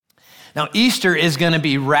Now, Easter is going to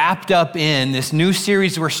be wrapped up in this new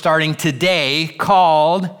series we're starting today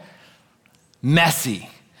called Messy.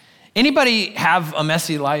 Anybody have a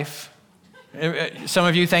messy life? Some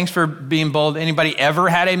of you, thanks for being bold. Anybody ever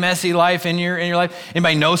had a messy life in your life?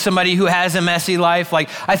 Anybody know somebody who has a messy life? Like,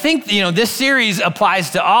 I think, this series applies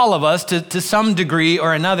to all of us to some degree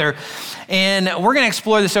or another. And we're going to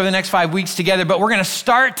explore this over the next 5 weeks together, but we're going to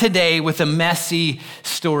start today with a messy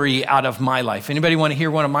story out of my life. Anybody want to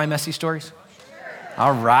hear one of my messy stories?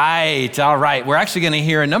 All right. We're actually going to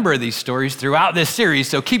hear a number of these stories throughout this series,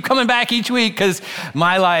 so keep coming back each week because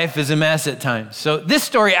my life is a mess at times. So this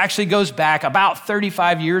story actually goes back about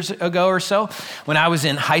 35 years ago or so when I was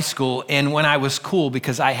in high school and when I was cool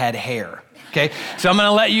because I had hair, okay? So I'm going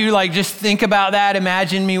to let you just think about that,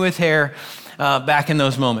 imagine me with hair back in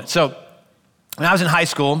those moments. So when I was in high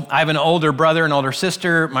school, I have an older brother and older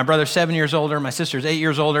sister. My brother's 7 years older. My sister's 8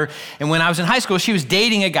 years older. And when I was in high school, she was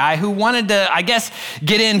dating a guy who wanted to,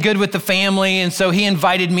 get in good with the family. And so he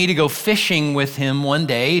invited me to go fishing with him one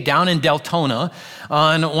day down in Deltona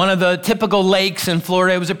on one of the typical lakes in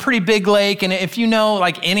Florida. It was a pretty big lake. And if you know,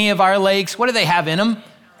 any of our lakes, what do they have in them?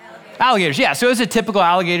 Alligators, yeah. So it was a typical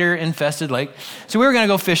alligator-infested lake. So we were going to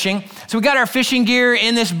go fishing. So we got our fishing gear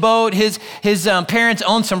in this boat. His parents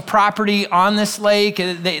owned some property on this lake.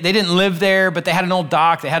 They didn't live there, but they had an old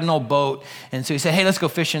dock. They had an old boat. And so he said, hey, let's go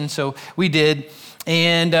fishing. So we did.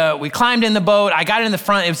 And we climbed in the boat. I got in the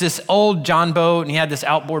front. It was this old John boat, and he had this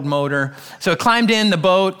outboard motor. So I climbed in the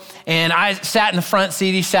boat, and I sat in the front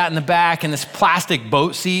seat. He sat in the back in this plastic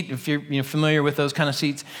boat seat, if you're familiar with those kind of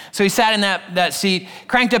seats. So he sat in that seat,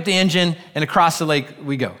 cranked up the engine, and across the lake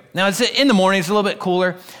we go. Now, it's in the morning. It's a little bit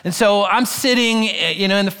cooler. And so I'm sitting,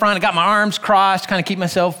 in the front. I got my arms crossed, kind of keep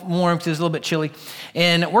myself warm because it's a little bit chilly.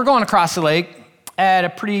 And we're going across the lake at a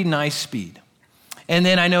pretty nice speed. And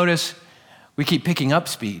then I notice we keep picking up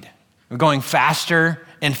speed. We're going faster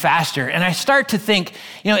and faster. And I start to think,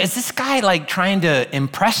 is this guy trying to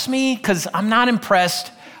impress me? Because I'm not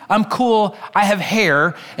impressed. I'm cool. I have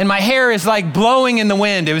hair, and my hair is blowing in the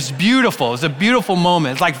wind. It was beautiful. It was a beautiful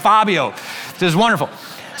moment. It's like Fabio. It was wonderful.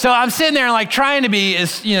 So I'm sitting there trying to be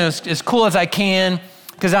as cool as I can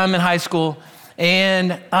because I'm in high school.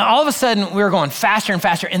 And all of a sudden, we were going faster and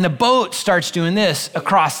faster, and the boat starts doing this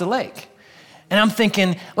across the lake. And I'm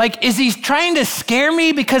thinking, is he trying to scare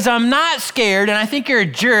me? Because I'm not scared, and I think you're a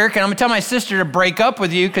jerk, and I'm gonna tell my sister to break up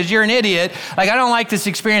with you because you're an idiot. I don't like this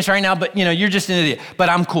experience right now, but you're just an idiot, but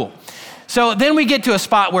I'm cool. So then we get to a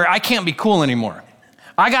spot where I can't be cool anymore.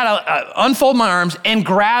 I gotta unfold my arms and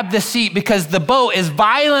grab the seat because the boat is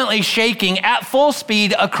violently shaking at full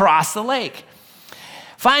speed across the lake.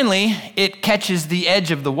 Finally, it catches the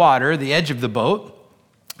edge of the water, the edge of the boat,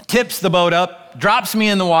 tips the boat up, drops me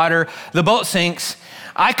in the water, the boat sinks.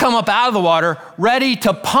 I come up out of the water, ready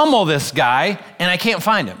to pummel this guy, and I can't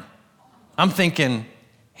find him. I'm thinking,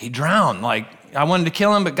 he drowned. I wanted to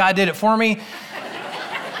kill him, but God did it for me.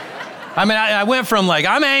 I went from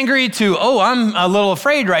I'm angry to, I'm a little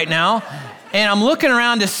afraid right now. And I'm looking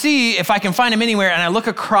around to see if I can find him anywhere, and I look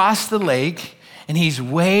across the lake, and he's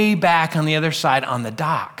way back on the other side on the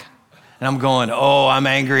dock. And I'm going, I'm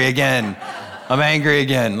angry again.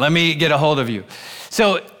 Let me get a hold of you.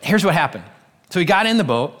 So here's what happened. So he got in the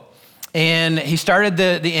boat and he started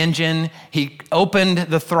the engine. He opened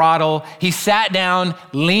the throttle. He sat down,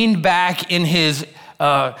 leaned back in his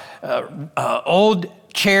old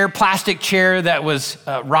chair, plastic chair that was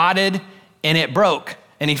rotted, and it broke.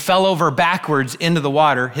 And he fell over backwards into the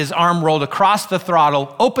water. His arm rolled across the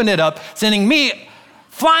throttle, opened it up, sending me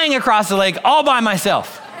flying across the lake all by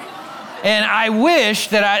myself. And I wish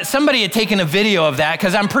that somebody had taken a video of that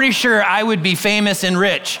because I'm pretty sure I would be famous and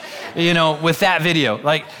rich, with that video.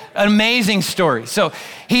 An amazing story. So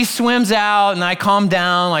he swims out and I calm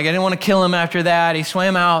down. I didn't want to kill him after that. He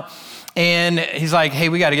swam out and he's like, hey,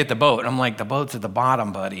 we got to get the boat. I'm like, the boat's at the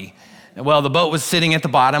bottom, buddy. Well, the boat was sitting at the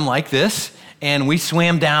bottom like this. And we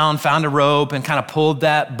swam down, found a rope, and kind of pulled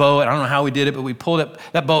that boat. I don't know how we did it, but we pulled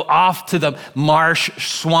that boat off to the marsh,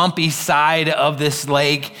 swampy side of this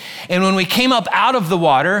lake. And when we came up out of the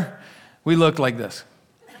water, we looked like this.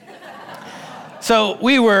 So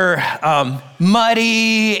we were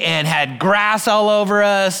muddy and had grass all over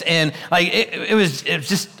us, and it was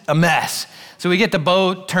just a mess. So we get the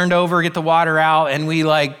boat turned over, get the water out, and we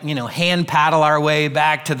hand paddle our way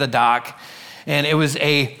back to the dock. And it was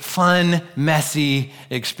a fun, messy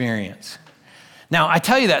experience. Now, I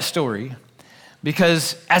tell you that story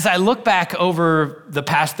because as I look back over the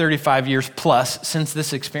past 35 years plus since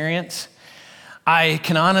this experience, I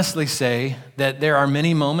can honestly say that there are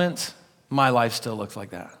many moments my life still looks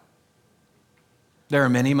like that. There are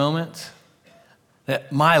many moments that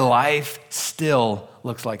my life still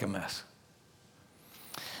looks like a mess.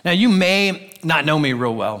 Now, you may not know me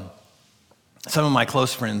real well. Some of my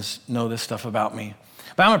close friends know this stuff about me.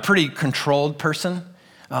 But I'm a pretty controlled person.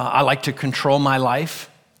 I like to control my life.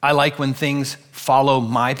 I like when things follow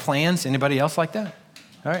my plans. Anybody else like that?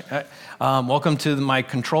 All right. Welcome to my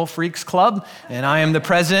Control Freaks Club, and I am the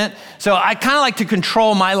president. So I kind of like to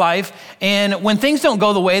control my life, and when things don't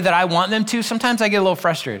go the way that I want them to, sometimes I get a little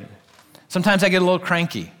frustrated. Sometimes I get a little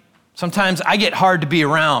cranky. Sometimes I get hard to be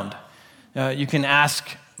around. You can ask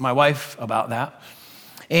my wife about that.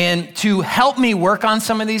 And to help me work on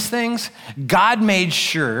some of these things, God made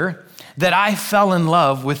sure that I fell in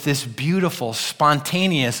love with this beautiful,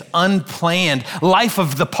 spontaneous, unplanned, life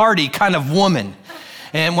of the party kind of woman.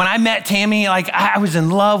 And when I met Tammy, I was in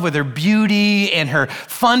love with her beauty and her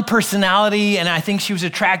fun personality, and I think she was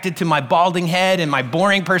attracted to my balding head and my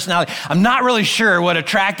boring personality. I'm not really sure what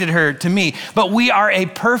attracted her to me, but we are a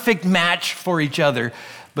perfect match for each other.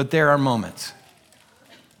 But there are moments.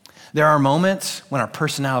 There are moments when our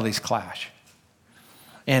personalities clash.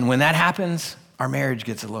 And when that happens, our marriage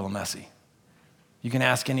gets a little messy. You can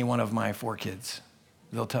ask any one of my 4 kids.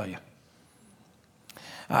 They'll tell you.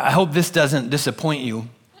 I hope this doesn't disappoint you,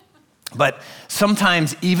 but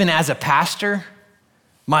sometimes even as a pastor,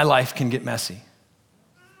 my life can get messy.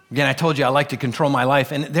 Again, I told you I like to control my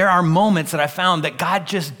life, and there are moments that I found that God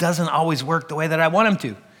just doesn't always work the way that I want him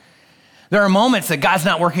to. There are moments that God's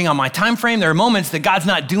not working on my time frame. There are moments that God's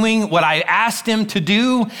not doing what I asked him to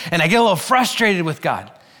do, and I get a little frustrated with God.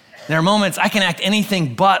 There are moments I can act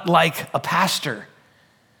anything but like a pastor.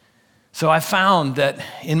 So I found that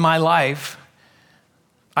in my life,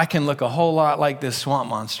 I can look a whole lot like this swamp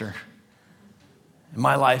monster.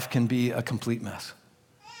 My life can be a complete mess.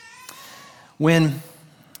 When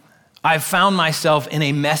I've found myself in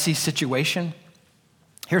a messy situation,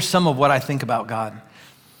 here's some of what I think about God.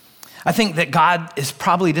 I think that God is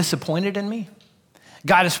probably disappointed in me.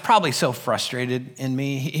 God is probably so frustrated in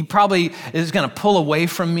me. He probably is going to pull away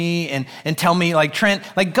from me and tell me, Trent,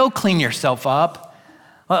 go clean yourself up.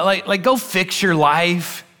 Go fix your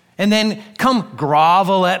life. And then come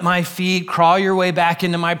grovel at my feet, crawl your way back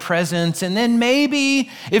into my presence. And then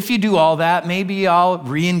maybe, if you do all that, maybe I'll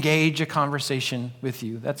re-engage a conversation with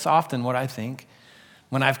you. That's often what I think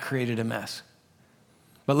when I've created a mess.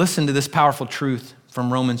 But listen to this powerful truth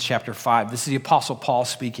from Romans chapter 5. This is the Apostle Paul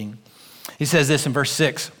speaking. He says this in verse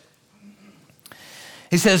 6.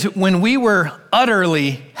 He says, when we were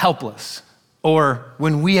utterly helpless, or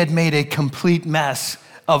when we had made a complete mess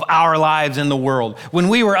of our lives in the world, when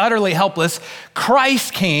we were utterly helpless,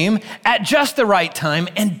 Christ came at just the right time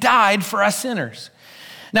and died for us sinners.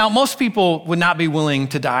 Now, most people would not be willing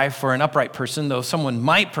to die for an upright person, though someone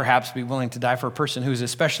might perhaps be willing to die for a person who's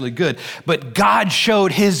especially good. But God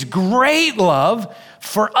showed his great love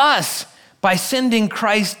for us by sending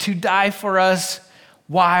Christ to die for us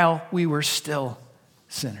while we were still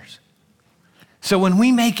sinners. So when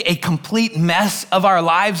we make a complete mess of our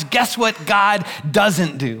lives, guess what God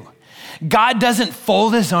doesn't do? God doesn't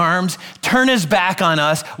fold his arms, turn his back on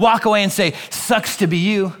us, walk away and say, sucks to be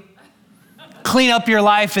you. Clean up your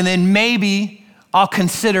life and then maybe I'll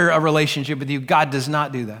consider a relationship with you. God does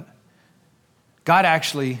not do that. God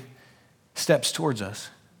actually steps towards us.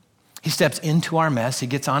 He steps into our mess, he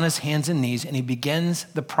gets on his hands and knees, and he begins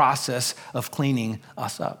the process of cleaning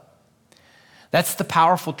us up. That's the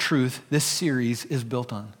powerful truth this series is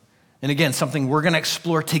built on. And again, something we're going to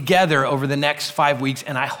explore together over the next 5 weeks,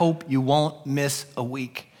 and I hope you won't miss a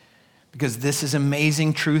week, because this is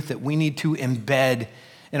amazing truth that we need to embed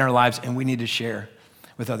in our lives and we need to share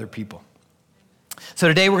with other people. So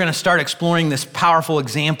today we're going to start exploring this powerful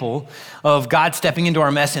example of God stepping into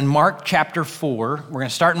our mess in Mark chapter 4. We're going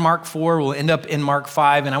to start in Mark 4, we'll end up in Mark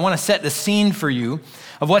 5, and I want to set the scene for you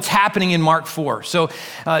of what's happening in Mark 4. So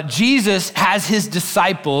Jesus has his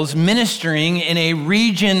disciples ministering in a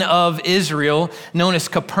region of Israel known as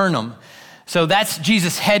Capernaum. So that's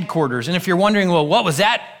Jesus' headquarters. And if you're wondering, well, what was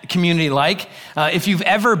that community like? If you've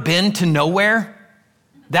ever been to nowhere,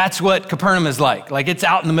 that's what Capernaum is like. It's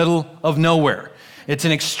out in the middle of nowhere. It's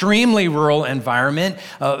an extremely rural environment,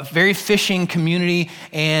 a very fishing community,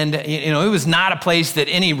 and it was not a place that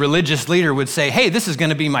any religious leader would say, hey, this is going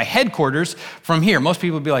to be my headquarters from here. Most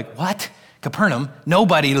people would be like, what? Capernaum?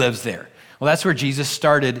 Nobody lives there. Well, that's where Jesus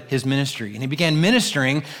started his ministry, and he began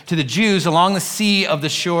ministering to the Jews along the sea of the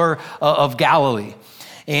shore of Galilee.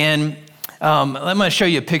 And I'm going to show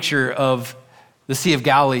you a picture of the Sea of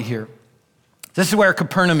Galilee here. This is where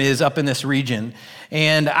Capernaum is up in this region.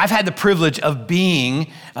 And I've had the privilege of being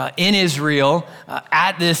in Israel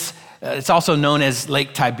at this It's also known as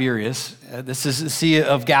Lake Tiberias. This is the Sea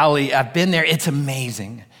of Galilee. I've been there. It's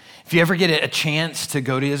amazing. If you ever get a chance to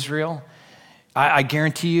go to Israel, I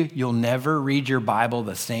guarantee you, you'll never read your Bible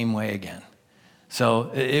the same way again. So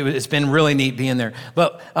it's been really neat being there.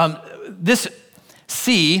 But this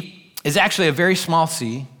sea is actually a very small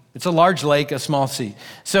sea. It's a large lake, a small sea.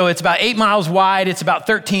 So it's about 8 miles wide. It's about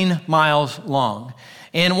 13 miles long.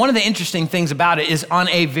 And one of the interesting things about it is on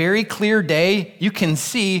a very clear day, you can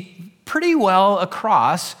see pretty well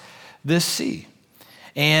across this sea.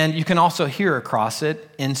 And you can also hear across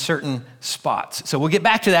it in certain spots. So we'll get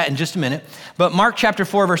back to that in just a minute. But Mark chapter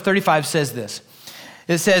 4, verse 35 says this.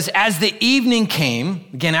 It says, as the evening came,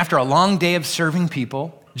 again, after a long day of serving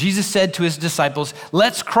people, Jesus said to his disciples,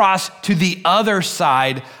 let's cross to the other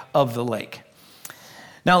side of the lake.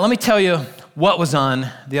 Now, let me tell you what was on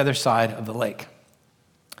the other side of the lake.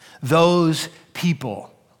 Those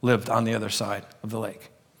people lived on the other side of the lake.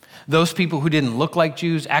 Those people who didn't look like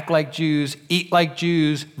Jews, act like Jews, eat like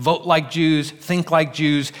Jews, vote like Jews, think like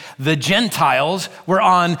Jews. The Gentiles were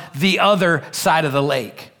on the other side of the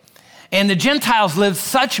lake. And the Gentiles lived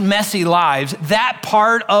such messy lives, that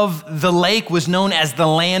part of the lake was known as the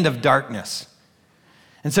land of darkness.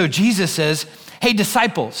 And so Jesus says, hey,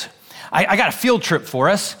 disciples, I got a field trip for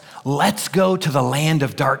us. Let's go to the land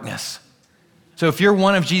of darkness. So if you're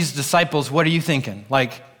one of Jesus' disciples, what are you thinking?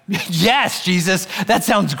 Like, yes, Jesus, that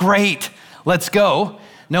sounds great. Let's go.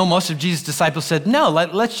 No, most of Jesus' disciples said, no,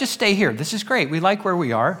 let's just stay here. This is great. We like where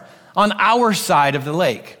we are on our side of the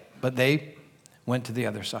lake. But they went to the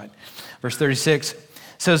other side. Verse 36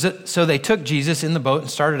 says, so they took Jesus in the boat and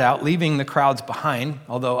started out, leaving the crowds behind,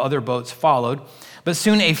 although other boats followed. But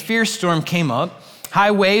soon a fierce storm came up.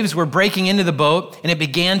 High waves were breaking into the boat, and it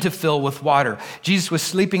began to fill with water. Jesus was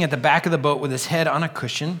sleeping at the back of the boat with his head on a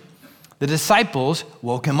cushion. The disciples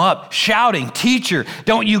woke him up, shouting, teacher,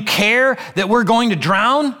 don't you care that we're going to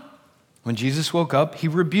drown? When Jesus woke up, he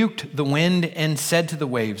rebuked the wind and said to the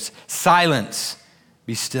waves, silence,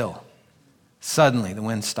 be still. Suddenly, the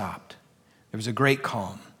wind stopped. There was a great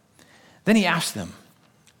calm. Then he asked them,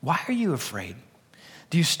 why are you afraid?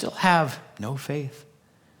 Do you still have no faith?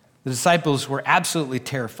 The disciples were absolutely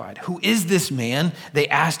terrified. Who is this man? They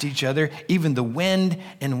asked each other. Even the wind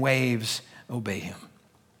and waves obey him.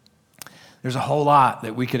 There's a whole lot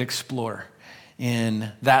that we could explore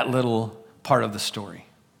in that little part of the story.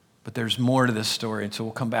 But there's more to this story, and so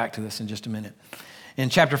we'll come back to this in just a minute. In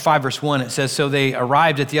chapter 5, verse 1, it says, so they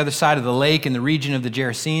arrived at the other side of the lake in the region of the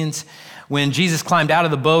Gerasenes. When Jesus climbed out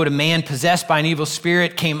of the boat, a man possessed by an evil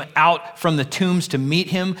spirit came out from the tombs to meet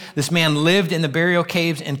him. This man lived in the burial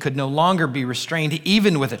caves and could no longer be restrained,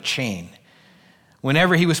 even with a chain.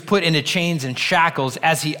 Whenever he was put into chains and shackles,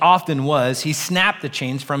 as he often was, he snapped the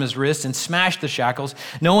chains from his wrists and smashed the shackles.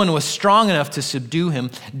 No one was strong enough to subdue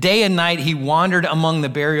him. Day and night he wandered among the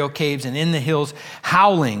burial caves and in the hills,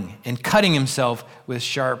 howling and cutting himself with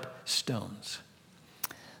sharp stones.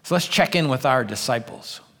 So let's check in with our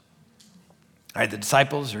disciples. All right, the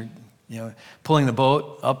disciples are, pulling the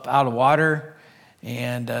boat up out of water,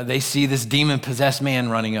 and they see this demon-possessed man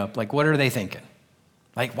running up. Like, what are they thinking?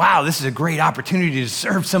 Like, wow, this is a great opportunity to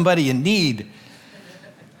serve somebody in need.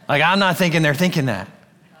 Like, I'm not thinking they're thinking that.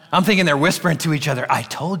 I'm thinking they're whispering to each other, I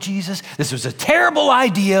told Jesus this was a terrible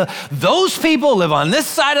idea. Those people live on this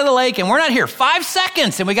side of the lake, and we're not here 5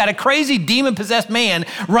 seconds, and we got a crazy demon-possessed man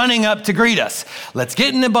running up to greet us. Let's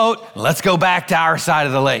get in the boat, and let's go back to our side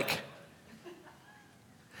of the lake.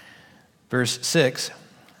 Verse 6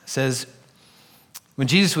 says, when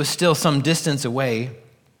Jesus was still some distance away,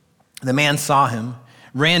 the man saw him,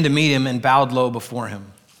 ran to meet him, and bowed low before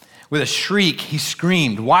him. With a shriek, he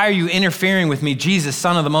screamed, why are you interfering with me, Jesus,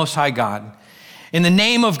 Son of the Most High God? In the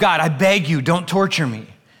name of God, I beg you, don't torture me.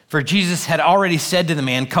 For Jesus had already said to the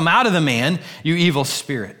man, come out of the man, you evil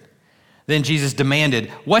spirit. Then Jesus demanded,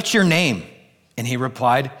 what's your name? And he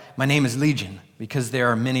replied, my name is Legion, because there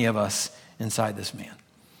are many of us inside this man.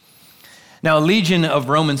 Now, a legion of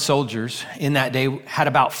Roman soldiers in that day had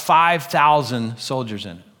about 5,000 soldiers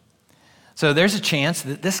in it. So there's a chance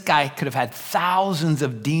that this guy could have had thousands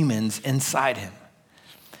of demons inside him.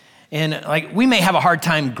 And we may have a hard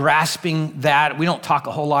time grasping that. We don't talk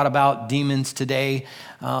a whole lot about demons today,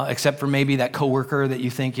 except for maybe that coworker that you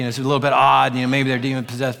think, is a little bit odd, maybe they're demon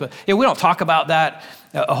possessed. But we don't talk about that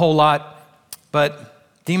a whole lot. But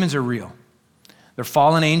demons are real. They're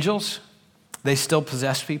fallen angels. They still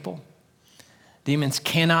possess people. Demons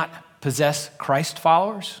cannot possess Christ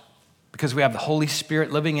followers because we have the Holy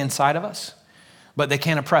Spirit living inside of us, but they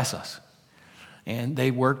can't oppress us. And they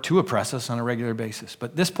work to oppress us on a regular basis.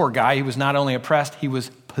 But this poor guy, he was not only oppressed, he was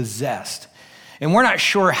possessed. And we're not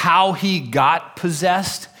sure how he got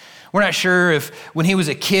possessed. We're not sure if when he was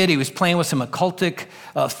a kid, he was playing with some occultic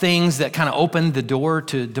things that kind of opened the door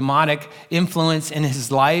to demonic influence in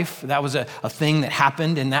his life. That was a thing that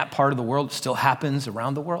happened in that part of the world. It still happens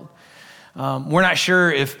around the world. We're not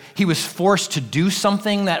sure if he was forced to do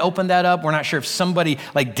something that opened that up. We're not sure if somebody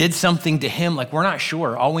did something to him. We're not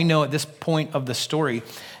sure. All we know at this point of the story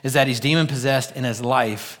is that he's demon-possessed and his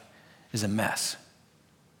life is a mess.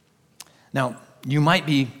 Now, you might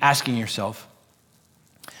be asking yourself,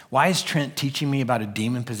 why is Trent teaching me about a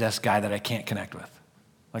demon-possessed guy that I can't connect with?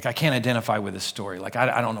 I can't identify with his story.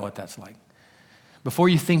 I don't know what that's like. Before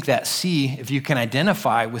you think that, see if you can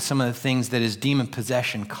identify with some of the things that his demon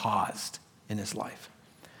possession caused in his life.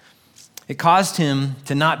 It caused him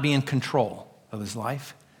to not be in control of his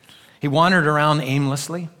life. He wandered around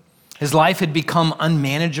aimlessly. His life had become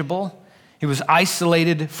unmanageable. He was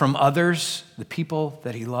isolated from others, the people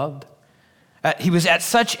that he loved. He was at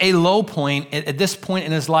such a low point at this point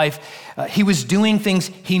in his life. He was doing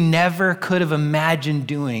things he never could have imagined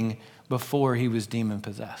doing before he was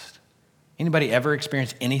demon-possessed. Anybody ever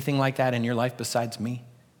experienced anything like that in your life besides me?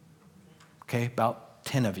 Okay, about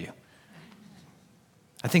 10 of you.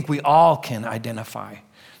 I think we all can identify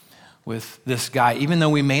with this guy. Even though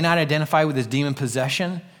we may not identify with his demon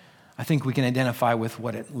possession, I think we can identify with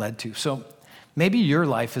what it led to. So maybe your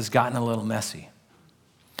life has gotten a little messy.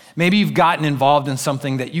 Maybe you've gotten involved in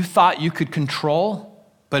something that you thought you could control,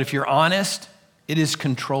 but if you're honest, it is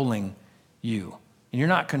controlling you, and you're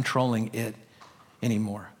not controlling it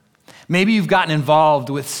anymore. Maybe you've gotten involved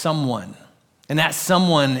with someone, and that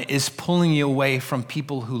someone is pulling you away from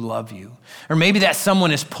people who love you. Or maybe that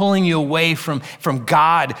someone is pulling you away from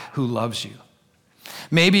God who loves you.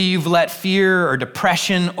 Maybe you've let fear or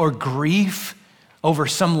depression or grief over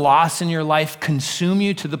some loss in your life consume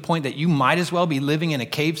you to the point that you might as well be living in a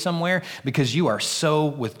cave somewhere because you are so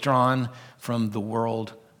withdrawn from the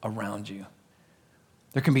world around you.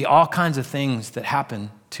 There can be all kinds of things that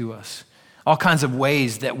happen to us, all kinds of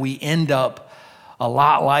ways that we end up a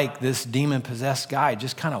lot like this demon-possessed guy,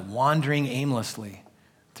 just kind of wandering aimlessly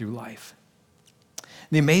through life.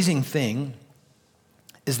 The amazing thing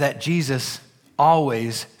is that Jesus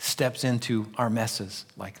always steps into our messes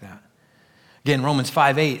like that. Again, Romans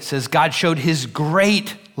 5:8 says, God showed his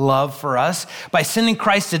great love for us by sending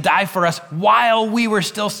Christ to die for us while we were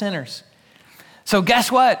still sinners. So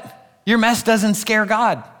guess what? Your mess doesn't scare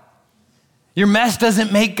God. Your mess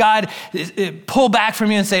doesn't make God pull back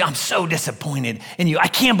from you and say, I'm so disappointed in you. I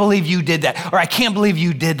can't believe you did that, or I can't believe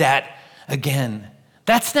you did that again.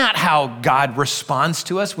 That's not how God responds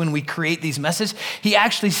to us when we create these messes. He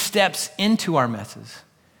actually steps into our messes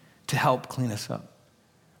to help clean us up.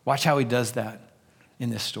 Watch how he does that in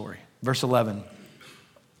this story. Verse 11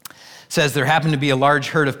 says, there happened to be a large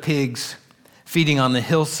herd of pigs feeding on the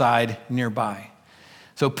hillside nearby.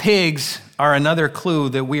 So pigs are another clue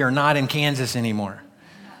that we are not in Kansas anymore.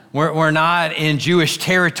 We're not in Jewish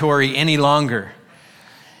territory any longer.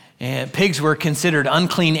 And pigs were considered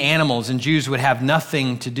unclean animals, and Jews would have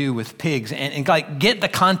nothing to do with pigs. And get the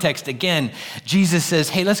context again. Jesus says,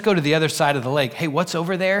 hey, let's go to the other side of the lake. Hey, what's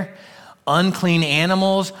over there? Unclean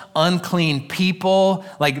animals, unclean people,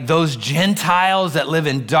 like those Gentiles that live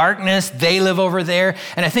in darkness, they live over there.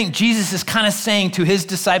 And I think Jesus is kind of saying to his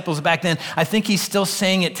disciples back then, I think he's still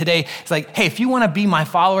saying it today. It's like, hey, if you want to be my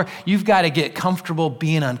follower, you've got to get comfortable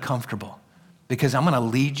being uncomfortable, because I'm going to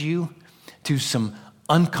lead you to some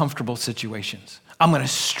uncomfortable situations. I'm going to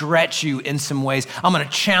stretch you in some ways. I'm going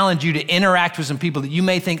to challenge you to interact with some people that you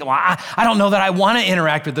may think, well, I don't know that I want to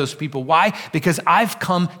interact with those people. Why? Because I've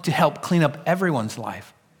come to help clean up everyone's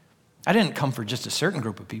life. I didn't come for just a certain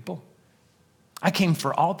group of people. I came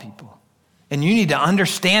for all people. And you need to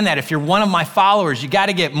understand that if you're one of my followers, you got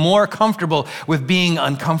to get more comfortable with being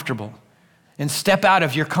uncomfortable and step out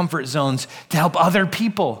of your comfort zones to help other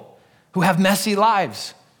people who have messy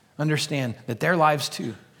lives understand that their lives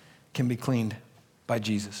too can be cleaned by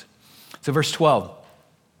Jesus. So verse 12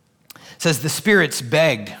 says the spirits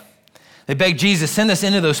begged. They begged Jesus, send us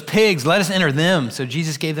into those pigs, let us enter them. So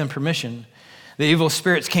Jesus gave them permission. The evil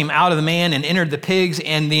spirits came out of the man and entered the pigs,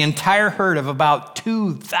 and the entire herd of about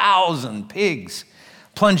 2,000 pigs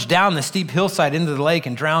plunged down the steep hillside into the lake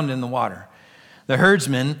and drowned in the water. The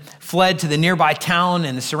herdsmen fled to the nearby town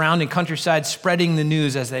and the surrounding countryside, spreading the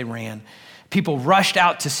news as they ran. People rushed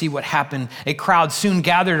out to see what happened. A crowd soon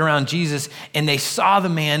gathered around Jesus, and they saw the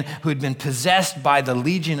man who had been possessed by the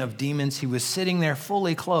legion of demons. He was sitting there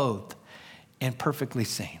fully clothed and perfectly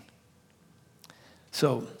sane.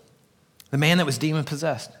 So, the man that was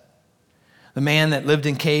demon-possessed, the man that lived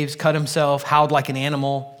in caves, cut himself, howled like an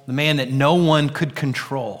animal, the man that no one could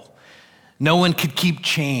control, no one could keep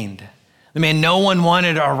chained, the man no one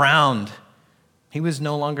wanted around. He was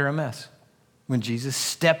no longer a mess. When Jesus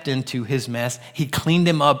stepped into his mess, he cleaned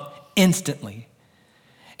him up instantly.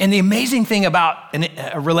 And the amazing thing about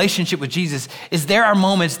a relationship with Jesus is there are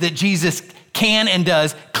moments that Jesus can and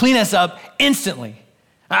does clean us up instantly.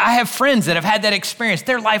 I have friends that have had that experience.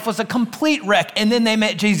 Their life was a complete wreck, and then they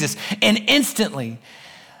met Jesus, and instantly,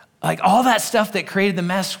 like all that stuff that created the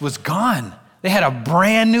mess was gone. They had a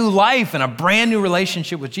brand new life and a brand new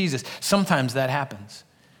relationship with Jesus. Sometimes that happens.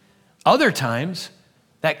 Other times,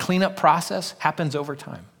 that cleanup process happens over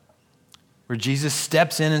time, where Jesus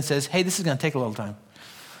steps in and says, hey, this is gonna take a little time,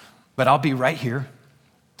 but I'll be right here,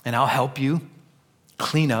 and I'll help you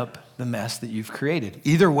clean up the mess that you've created.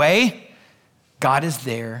 Either way, God is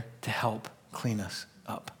there to help clean us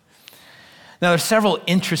up. Now, there's several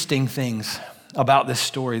interesting things about this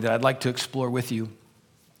story that I'd like to explore with you.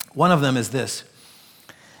 One of them is this.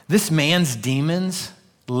 This man's demons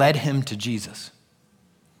led him to Jesus.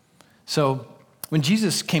 So when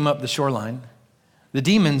Jesus came up the shoreline, the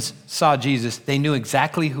demons saw Jesus. They knew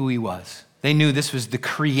exactly who he was. They knew this was the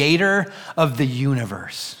creator of the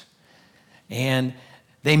universe. And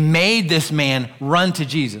they made this man run to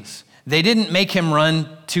Jesus. They didn't make him run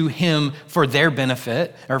to him for their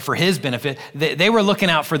benefit or for his benefit. They were looking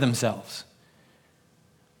out for themselves.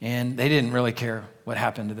 And they didn't really care what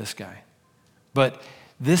happened to this guy. But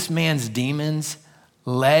this man's demons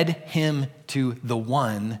led him to the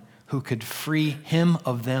one who could free him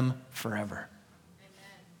of them forever.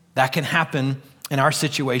 Amen. That can happen in our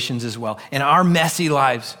situations as well, in our messy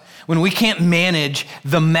lives. When we can't manage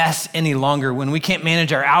the mess any longer, when we can't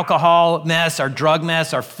manage our alcohol mess, our drug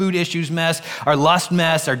mess, our food issues mess, our lust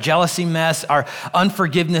mess, our jealousy mess, our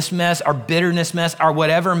unforgiveness mess, our bitterness mess, our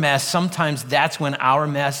whatever mess, sometimes that's when our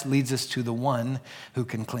mess leads us to the one who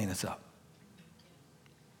can clean us up.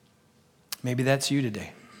 Maybe that's you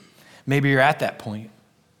today. Maybe you're at that point.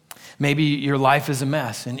 Maybe your life is a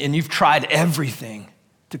mess and you've tried everything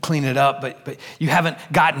to clean it up, but you haven't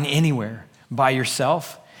gotten anywhere by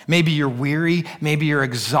yourself. Maybe you're weary, maybe you're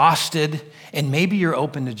exhausted, and maybe you're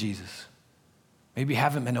open to Jesus. Maybe you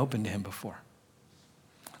haven't been open to him before.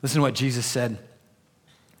 Listen to what Jesus said.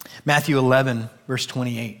 Matthew 11, verse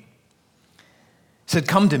 28. He said,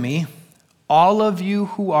 come to me, all of you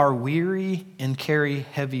who are weary and carry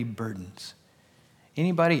heavy burdens.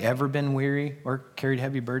 Anybody ever been weary or carried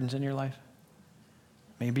heavy burdens in your life?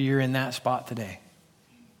 Maybe you're in that spot today.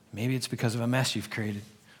 Maybe it's because of a mess you've created.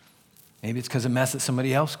 Maybe it's because of a mess that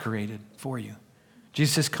somebody else created for you.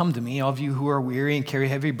 Jesus says, come to me, all of you who are weary and carry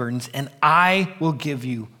heavy burdens, and I will give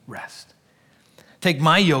you rest. Take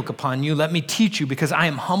my yoke upon you. Let me teach you, because I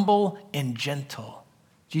am humble and gentle.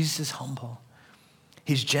 Jesus is humble.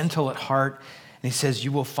 He's gentle at heart, and he says,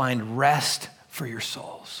 you will find rest for your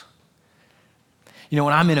souls. You know,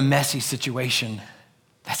 when I'm in a messy situation,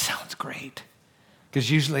 that sounds great. Because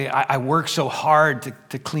usually I work so hard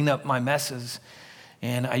to clean up my messes,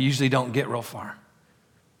 and I usually don't get real far.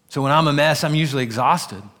 So when I'm a mess, I'm usually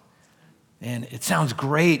exhausted. And it sounds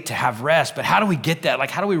great to have rest, but how do we get that? Like,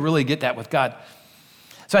 how do we really get that with God?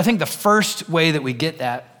 So I think the first way that we get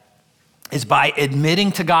that is by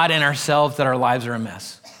admitting to God and ourselves that our lives are a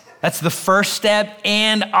mess. That's the first step,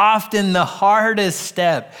 and often the hardest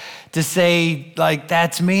step, to say, like,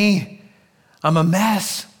 that's me. I'm a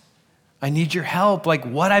mess. I need your help. Like,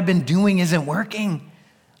 what I've been doing isn't working.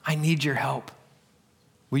 I need your help.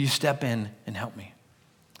 Will you step in and help me?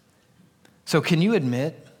 So can you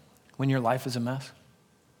admit when your life is a mess?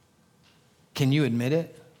 Can you admit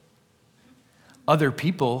it? Other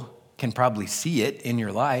people can probably see it in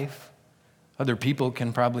your life. Other people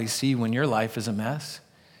can probably see when your life is a mess.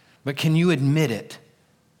 But can you admit it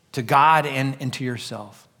to God and to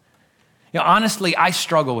yourself? You know, honestly, I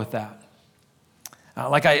struggle with that.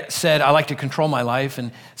 Like I said, I like to control my life,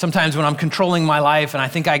 and sometimes when I'm controlling my life and I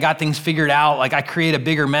think I got things figured out, like I create a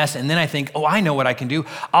bigger mess, and then I think, oh, I know what I can do.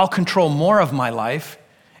 I'll control more of my life,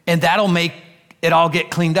 and that'll make it all get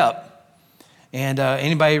cleaned up. And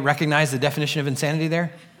anybody recognize the definition of insanity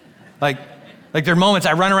there? Like there are moments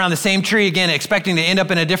I run around the same tree again, expecting to end up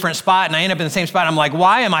in a different spot, and I end up in the same spot. I'm like,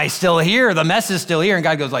 why am I still here? The mess is still here. And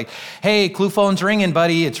God goes like, hey, clue phone's ringing,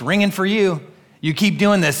 buddy. It's ringing for you. You keep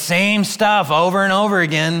doing the same stuff over and over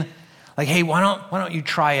again. Like, hey, why don't you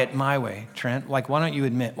try it my way, Trent? Like, why don't you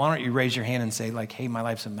admit? Why don't you raise your hand and say, like, hey, my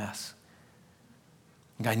life's a mess.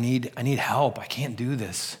 Like, I need help. I can't do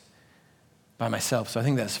this by myself. So I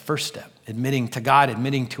think that's the first step, admitting to God,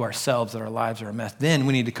 admitting to ourselves that our lives are a mess. Then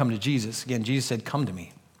we need to come to Jesus. Again, Jesus said, come to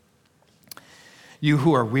me. You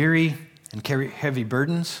who are weary and carry heavy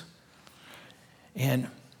burdens, and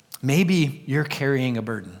maybe you're carrying a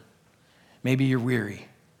burden. Maybe you're weary.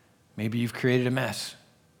 Maybe you've created a mess.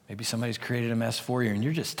 Maybe somebody's created a mess for you and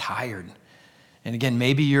you're just tired. And again,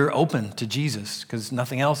 maybe you're open to Jesus because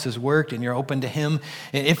nothing else has worked and you're open to him.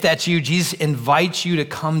 And if that's you, Jesus invites you to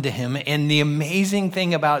come to him. And the amazing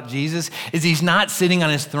thing about Jesus is he's not sitting on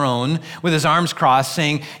his throne with his arms crossed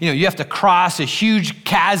saying, you have to cross a huge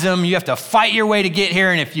chasm. You have to fight your way to get here.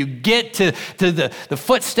 And if you get to the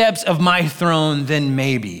footsteps of my throne, then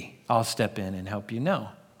maybe I'll step in and help you. No.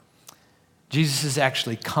 Jesus is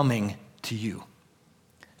actually coming to you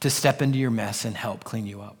to step into your mess and help clean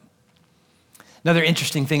you up. Another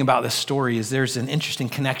interesting thing about this story is there's an interesting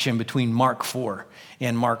connection between Mark 4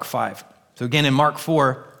 and Mark 5. So again, in Mark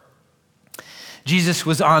 4, Jesus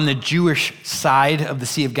was on the Jewish side of the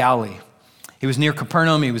Sea of Galilee. He was near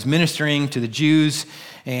Capernaum. He was ministering to the Jews,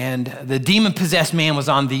 and the demon-possessed man was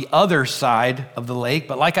on the other side of the lake.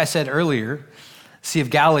 But like I said earlier, Sea of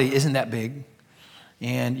Galilee isn't that big,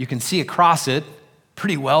 and you can see across it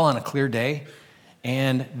pretty well on a clear day,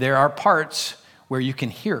 and there are parts where you can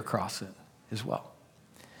hear across it as well.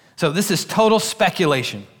 So this is total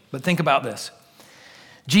speculation, but think about this.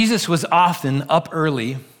 Jesus was often up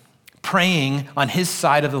early praying on his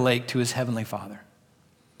side of the lake to his heavenly Father.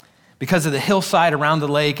 Because of the hillside around the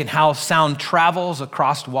lake and how sound travels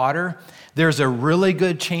across water, there's a really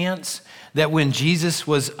good chance that when Jesus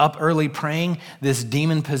was up early praying, this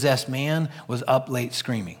demon-possessed man was up late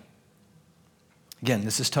screaming. Again,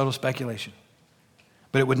 this is total speculation.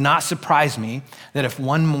 But it would not surprise me that if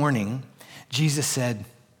one morning Jesus said,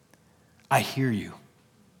 I hear you.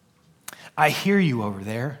 I hear you over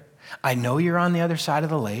there. I know you're on the other side of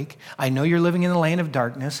the lake. I know you're living in the land of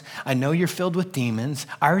darkness. I know you're filled with demons.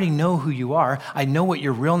 I already know who you are. I know what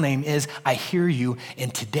your real name is. I hear you.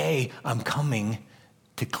 And today I'm coming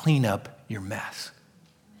to clean up your mess.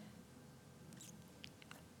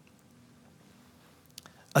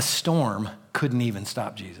 A storm couldn't even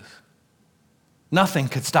stop Jesus. Nothing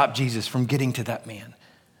could stop Jesus from getting to that man.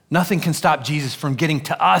 Nothing can stop Jesus from getting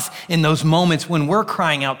to us in those moments when we're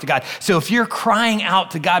crying out to God. So if you're crying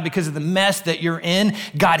out to God because of the mess that you're in,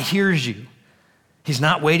 God hears you. He's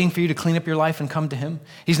not waiting for you to clean up your life and come to him.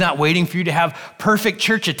 He's not waiting for you to have perfect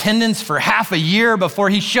church attendance for half a year before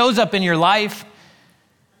he shows up in your life.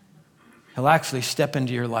 He'll actually step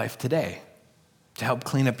into your life today to help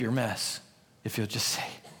clean up your mess if you'll just say,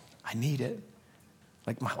 I need it.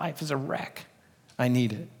 Like my life is a wreck. I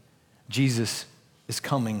need it. Jesus is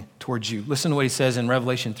coming towards you. Listen to what he says in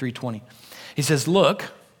Revelation 3:20. He says, look,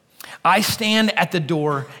 I stand at the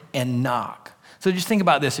door and knock. So just think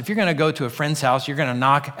about this. If you're going to go to a friend's house, you're going to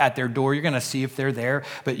knock at their door. You're going to see if they're there,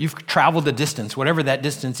 but you've traveled a distance, whatever that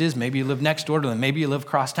distance is. Maybe you live next door to them. Maybe you live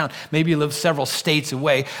across town. Maybe you live several states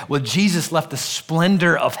away. Well, Jesus left the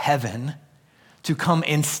splendor of heaven to come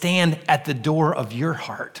and stand at the door of your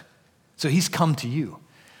heart. So he's come to you.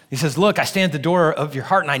 He says, look, I stand at the door of your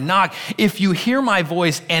heart and I knock. If you hear my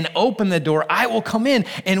voice and open the door, I will come in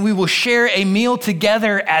and we will share a meal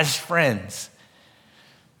together as friends.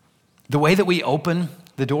 The way that we open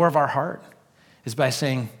the door of our heart is by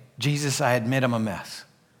saying, Jesus, I admit I'm a mess.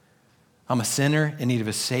 I'm a sinner in need of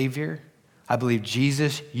a Savior. I believe,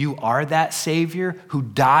 Jesus, you are that Savior who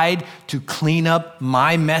died to clean up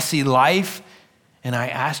my messy life. And I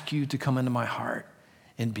ask you to come into my heart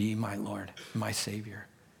and be my Lord, my Savior.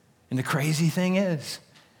 And the crazy thing is,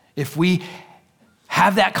 if we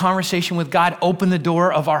have that conversation with God, open the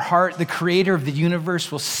door of our heart, the creator of the universe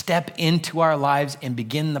will step into our lives and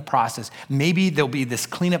begin the process. Maybe there'll be this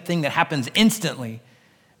cleanup thing that happens instantly.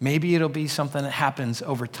 Maybe it'll be something that happens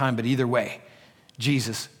over time, but either way,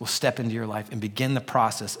 Jesus will step into your life and begin the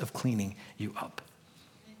process of cleaning you up.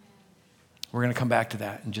 We're going to come back to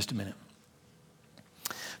that in just a minute.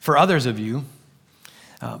 For others of you,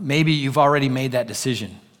 maybe you've already made that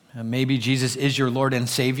decision. Maybe Jesus is your Lord and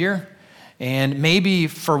Savior, and maybe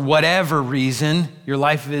for whatever reason, your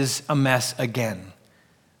life is a mess again.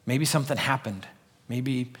 Maybe something happened.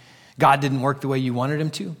 Maybe God didn't work the way you wanted him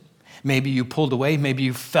to. Maybe you pulled away. Maybe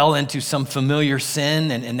you fell into some familiar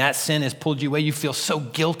sin, and that sin has pulled you away. You feel so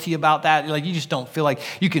guilty about that. Like you just don't feel like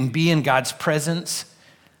you can be in God's presence.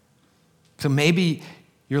 So maybe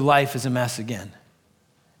your life is a mess again.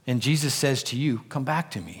 And Jesus says to you, come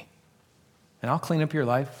back to me. And I'll clean up your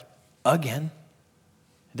life again.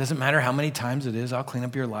 It doesn't matter how many times it is, I'll clean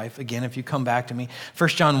up your life again if you come back to me. 1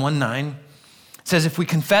 John 1:9 says, if we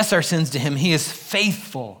confess our sins to him, he is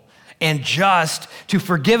faithful and just to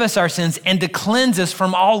forgive us our sins and to cleanse us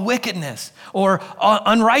from all wickedness or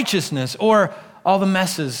unrighteousness or all the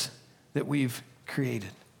messes that we've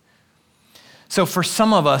created. So for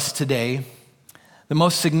some of us today, the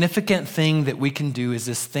most significant thing that we can do is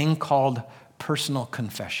this thing called personal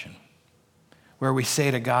confession. where we say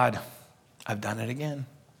to God, I've done it again.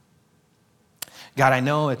 God, I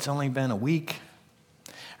know it's only been a week,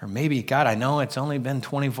 or maybe, God, I know it's only been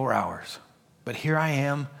 24 hours, but here I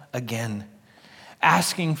am again,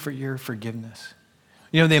 asking for your forgiveness.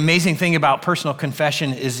 You know, the amazing thing about personal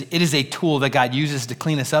confession is it is a tool that God uses to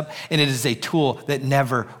clean us up, and it is a tool that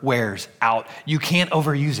never wears out. You can't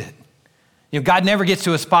overuse it. You know, God never gets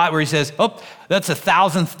to a spot where he says, oh, that's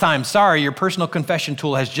 1,000th time. Sorry, your personal confession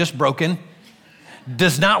tool has just broken.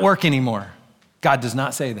 Does not work anymore. God does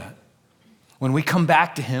not say that. When we come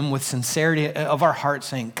back to him with sincerity of our heart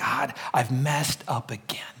saying, God, I've messed up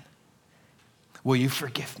again. Will you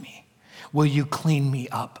forgive me? Will you clean me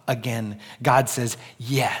up again? God says,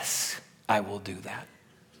 yes, I will do that.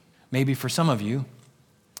 Maybe for some of you,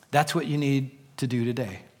 that's what you need to do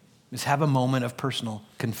today, is have a moment of personal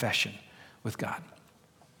confession with God.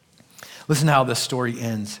 Listen to how this story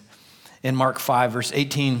ends. In Mark 5, verse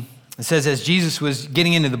 18, it says, as Jesus was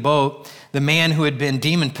getting into the boat, the man who had been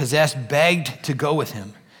demon-possessed begged to go with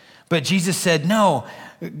him. But Jesus said, no,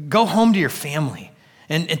 go home to your family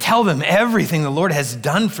and tell them everything the Lord has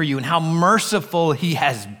done for you and how merciful he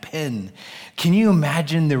has been. Can you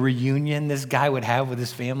imagine the reunion this guy would have with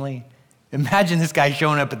his family? Imagine this guy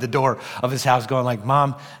showing up at the door of his house going like,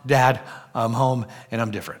 Mom, Dad, I'm home and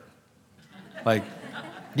I'm different. Like,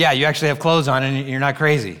 yeah, you actually have clothes on and you're not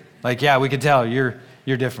crazy. Like, yeah, we could tell you're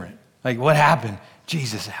different. Like, what happened?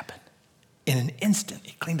 Jesus happened. In an instant,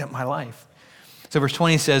 he cleaned up my life. So verse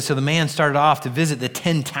 20 says, so the man started off to visit the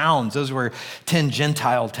 10 towns. Those were 10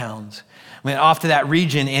 Gentile towns. Went off to that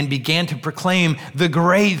region and began to proclaim the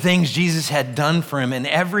great things Jesus had done for him. And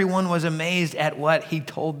everyone was amazed at what he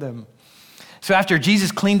told them. So after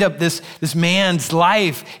Jesus cleaned up this man's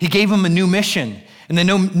life, he gave him a new mission. And the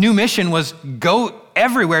new mission was go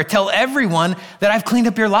everywhere, tell everyone that I've cleaned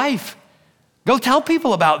up your life. Go tell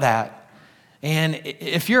people about that. And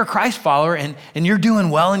if you're a Christ follower and you're doing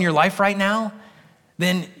well in your life right now,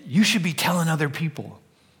 then you should be telling other people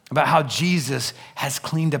about how Jesus has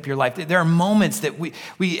cleaned up your life. There are moments that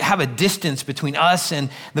we have a distance between us and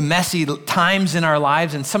the messy times in our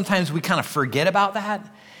lives, and sometimes we kind of forget about that,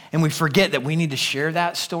 and we forget that we need to share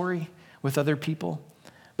that story with other people.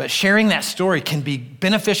 But sharing that story can be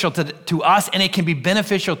beneficial to us, and it can be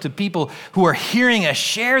beneficial to people who are hearing us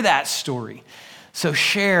share that story. So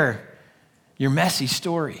share your messy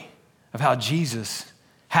story of how Jesus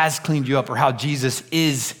has cleaned you up or how Jesus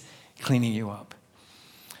is cleaning you up.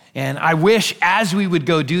 And I wish as we would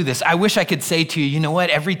go do this, I wish I could say to you, you know what?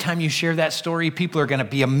 Every time you share that story, people are going to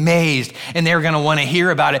be amazed and they're going to want to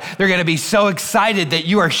hear about it. They're going to be so excited that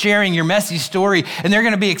you are sharing your messy story, and they're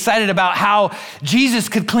going to be excited about how Jesus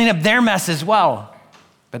could clean up their mess as well.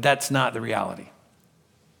 But that's not the reality.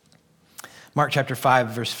 Mark chapter 5,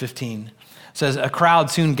 verse 15 says, a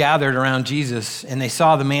crowd soon gathered around Jesus, and they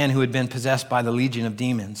saw the man who had been possessed by the legion of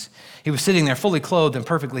demons. He was sitting there fully clothed and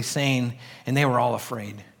perfectly sane, and they were all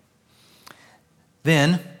afraid.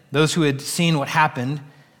 Then those who had seen what happened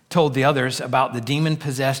told the others about the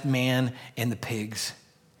demon-possessed man and the pigs.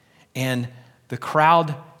 And the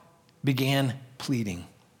crowd began pleading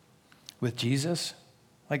with Jesus.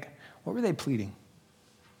 Like, what were they pleading?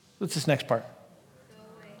 What's this next part?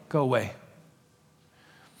 Go away.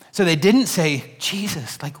 So they didn't say,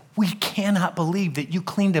 Jesus, like, we cannot believe that you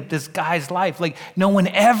cleaned up this guy's life. Like, no one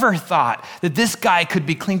ever thought that this guy could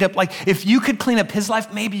be cleaned up. Like, if you could clean up his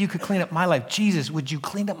life, maybe you could clean up my life. Jesus, would you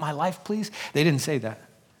clean up my life, please? They didn't say that.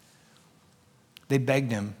 They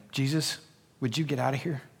begged him, Jesus, would you get out of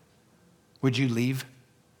here? Would you leave?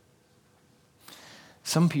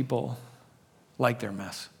 Some people like their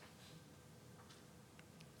mess.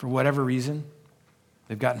 For whatever reason,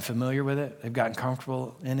 they've gotten familiar with it. They've gotten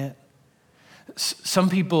comfortable in it. Some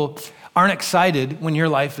people aren't excited when your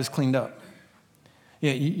life is cleaned up.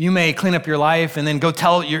 You may clean up your life and then go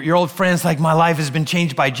tell your old friends, like, my life has been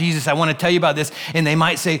changed by Jesus. I want to tell you about this. And they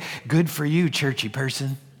might say, good for you, churchy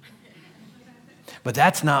person. But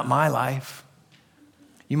that's not my life.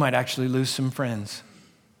 You might actually lose some friends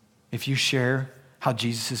if you share how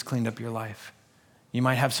Jesus has cleaned up your life. You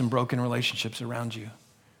might have some broken relationships around you.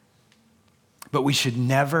 But we should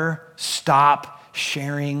never stop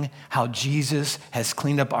sharing how Jesus has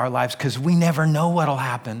cleaned up our lives, because we never know what'll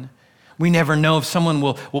happen. We never know if someone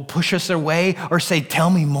will push us away or say, tell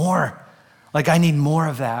me more. Like, I need more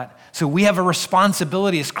of that. So we have a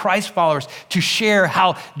responsibility as Christ followers to share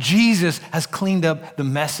how Jesus has cleaned up the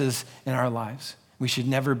messes in our lives. We should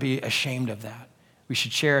never be ashamed of that. We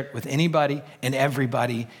should share it with anybody and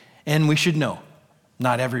everybody, and we should know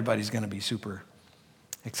not everybody's going to be super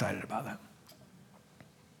excited about that.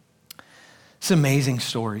 It's an amazing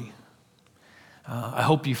story. I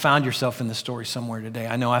hope you found yourself in the story somewhere today.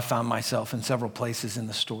 I know I found myself in several places in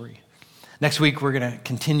the story. Next week, we're going to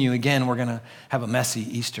continue again. We're going to have a messy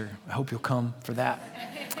Easter. I hope you'll come for that.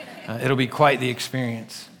 It'll be quite the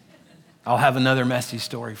experience. I'll have another messy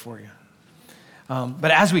story for you.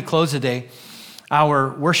 But as we close today, our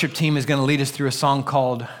worship team is going to lead us through a song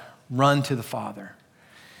called Run to the Father.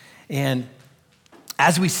 And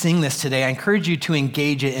as we sing this today, I encourage you to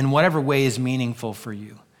engage it in whatever way is meaningful for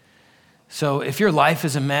you. So if your life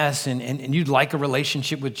is a mess and you'd like a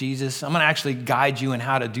relationship with Jesus, I'm going to actually guide you in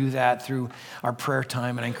how to do that through our prayer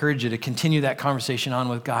time. And I encourage you to continue that conversation on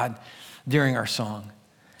with God during our song.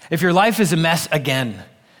 If your life is a mess again,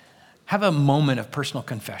 have a moment of personal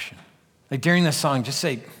confession. Like during this song, just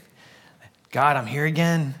say, God, I'm here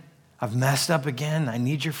again. I've messed up again. I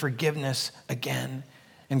need your forgiveness again.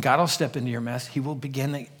 And God will step into your mess. He will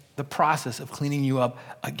begin the process of cleaning you up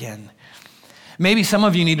again. Maybe some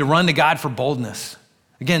of you need to run to God for boldness.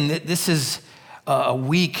 Again, this is a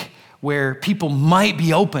week where people might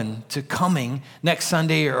be open to coming next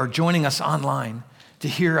Sunday or joining us online to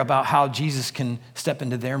hear about how Jesus can step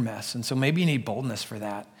into their mess. And so maybe you need boldness for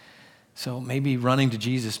that. So maybe running to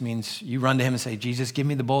Jesus means you run to him and say, Jesus, give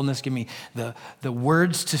me the boldness, give me the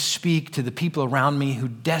words to speak to the people around me who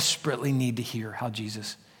desperately need to hear how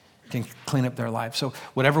Jesus can clean up their life. So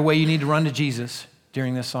whatever way you need to run to Jesus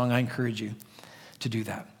during this song, I encourage you to do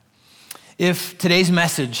that. If today's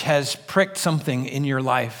message has pricked something in your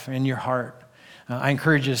life, in your heart, I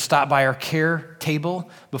encourage you to stop by our care table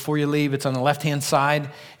before you leave. It's on the left-hand side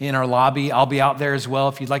in our lobby. I'll be out there as well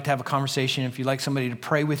if you'd like to have a conversation, if you'd like somebody to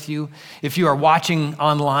pray with you. If you are watching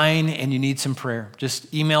online and you need some prayer,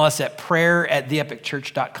 just email us at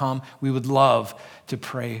prayer@theepicchurch.com. We would love to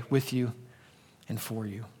pray with you and for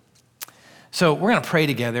you. So we're going to pray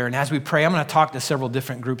together, and as we pray, I'm going to talk to several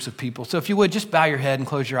different groups of people. So if you would, just bow your head and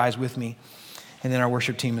close your eyes with me, and then our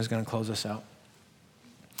worship team is going to close us out.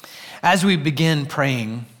 As we begin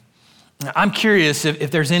praying, I'm curious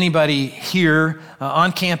if there's anybody here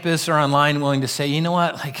on campus or online willing to say, you know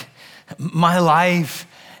what, like my life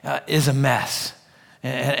is a mess,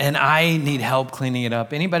 and I need help cleaning it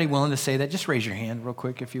up. Anybody willing to say that? Just raise your hand real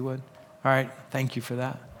quick if you would. All right, thank you for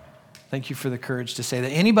that. Thank you for the courage to say that.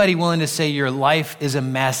 Anybody willing to say your life is a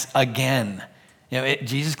mess again? You know,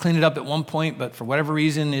 Jesus cleaned it up at one point, but for whatever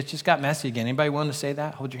reason, it just got messy again. Anybody willing to say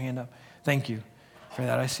that? Hold your hand up. Thank you for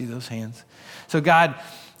that. I see those hands. So God,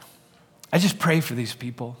 I just pray for these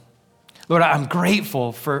people. Lord, I'm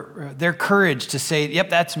grateful for their courage to say, yep,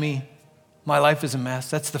 that's me. My life is a mess.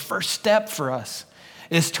 That's the first step for us,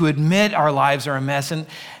 is to admit our lives are a mess. And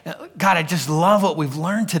God, I just love what we've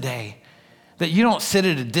learned today, that you don't sit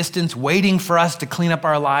at a distance waiting for us to clean up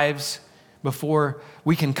our lives before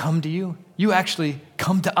we can come to you. You actually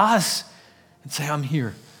come to us and say, I'm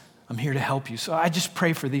here. I'm here to help you. So I just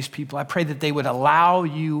pray for these people. I pray that they would allow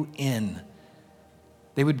you in.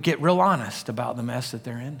 They would get real honest about the mess that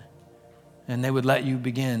they're in, and they would let you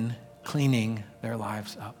begin cleaning their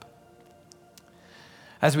lives up.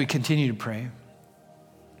 As we continue to pray,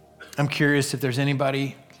 I'm curious if there's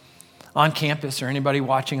anybody on campus or anybody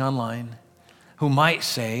watching online who might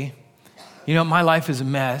say, you know, my life is a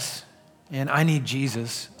mess and I need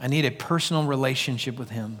Jesus. I need a personal relationship with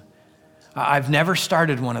him. I've never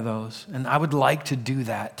started one of those, and I would like to do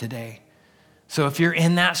that today. So if you're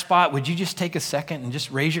in that spot, would you just take a second and just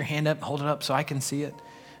raise your hand up and hold it up so I can see it?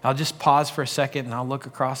 I'll just pause for a second and I'll look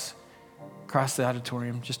across the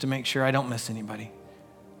auditorium just to make sure I don't miss anybody.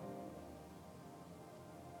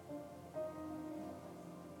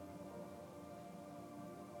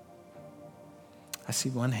 I see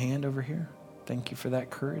one hand over here. Thank you for that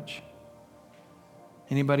courage.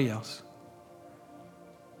 Anybody else?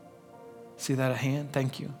 See that hand?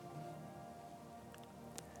 Thank you.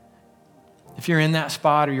 If you're in that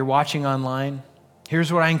spot or you're watching online,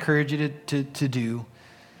 here's what I encourage you to do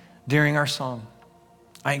during our song.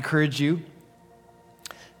 I encourage you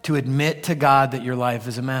to admit to God that your life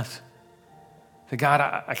is a mess. That God,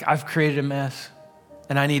 I've created a mess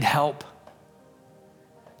and I need help.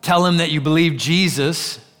 Tell him that you believe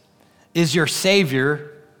Jesus is your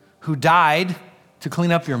Savior who died to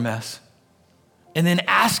clean up your mess. And then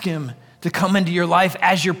ask him to come into your life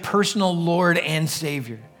as your personal Lord and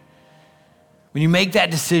Savior. When you make that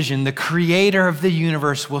decision, the creator of the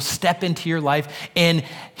universe will step into your life and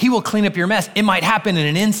he will clean up your mess. It might happen in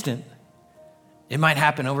an instant. It might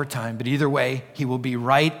happen over time, but either way, he will be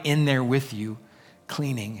right in there with you,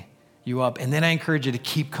 cleaning you up. And then I encourage you to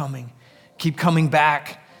keep coming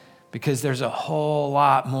back, because there's a whole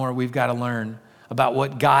lot more we've got to learn about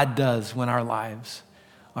what God does when our lives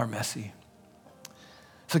are messy.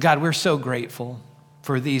 So God, we're so grateful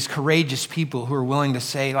for these courageous people who are willing to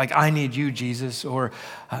say, like, I need you, Jesus, or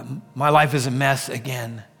my life is a mess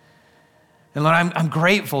again. And Lord, I'm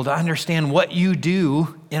grateful to understand what you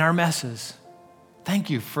do in our messes. Thank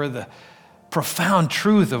you for the profound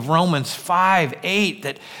truth of Romans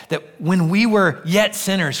 5:8, that when we were yet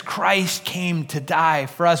sinners, Christ came to die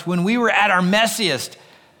for us. When we were at our messiest,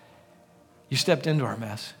 you stepped into our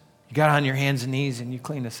mess. You got on your hands and knees and you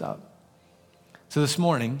cleaned us up. So this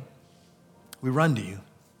morning, we run to you.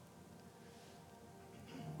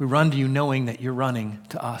 We run to you knowing that you're running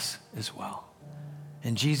to us as well.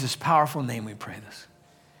 In Jesus' powerful name we pray this.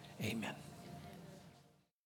 Amen.